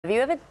Have you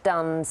ever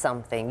done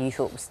something you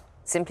thought was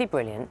simply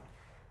brilliant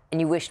and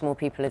you wished more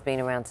people had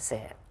been around to see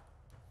it?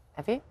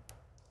 Have you?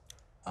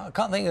 I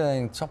can't think of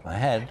anything off the top of my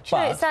head,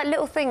 But it's that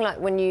little thing like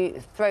when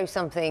you throw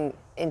something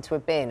into a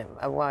bin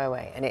a while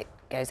away and it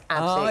goes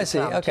absolutely I see.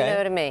 plumb. Okay. Do you know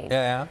what I mean?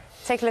 Yeah.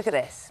 Take a look at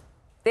this.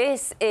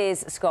 This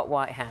is Scott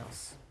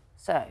Whitehouse.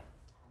 So,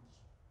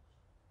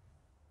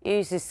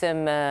 uses some...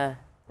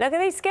 look at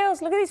these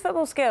skills. Look at these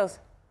football skills.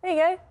 There you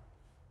go.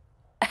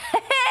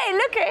 Hey,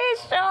 look at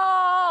his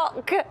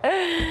shock!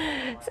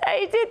 So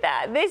he did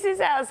that. This is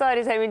outside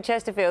his home in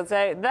Chesterfield.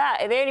 So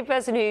the only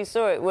person who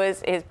saw it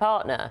was his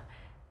partner.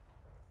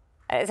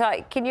 It's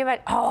like, can you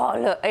imagine? Oh,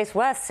 look, it's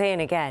worth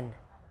seeing again.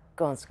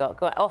 Go on, Scott.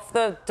 Go on. Off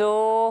the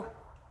door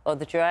or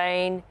the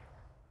drain.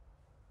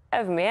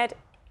 Over my head.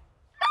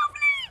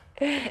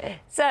 Lovely!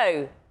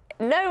 So,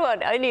 no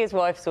one, only his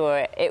wife saw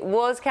it. It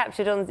was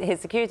captured on his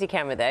security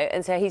camera, though,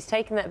 and so he's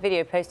taken that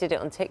video, posted it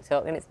on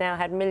TikTok, and it's now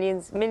had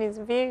millions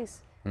of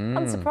views.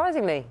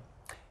 Unsurprisingly.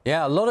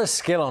 Yeah, a lot of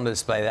skill on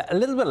display there. A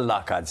little bit of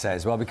luck, I'd say,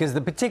 as well, because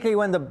particularly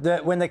when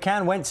the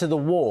can went to the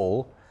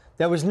wall,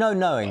 there was no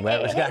knowing where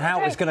it was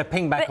how it was going to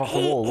ping back off the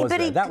wall, was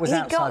there? That was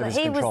outside of his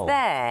control. He was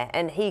there,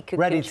 and he could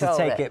ready control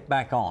to take it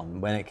back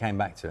on when it came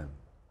back to him.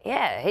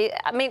 Yeah,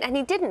 I mean, and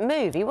he didn't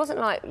move. He wasn't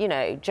like, you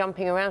know,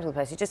 jumping around all the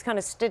place. He just kind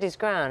of stood his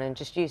ground and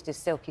just used his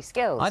silky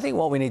skills. I think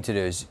what we need to do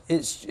is,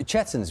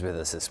 Chetan's with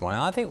us this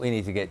morning. I think we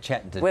need to get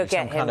Chetan to do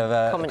some kind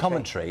of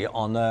commentary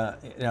on the,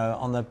 you know,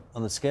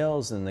 on the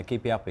skills and the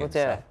keepy uppy. We'll do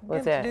it.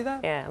 We'll do it. Do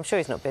that? Yeah, I'm sure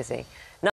he's not busy.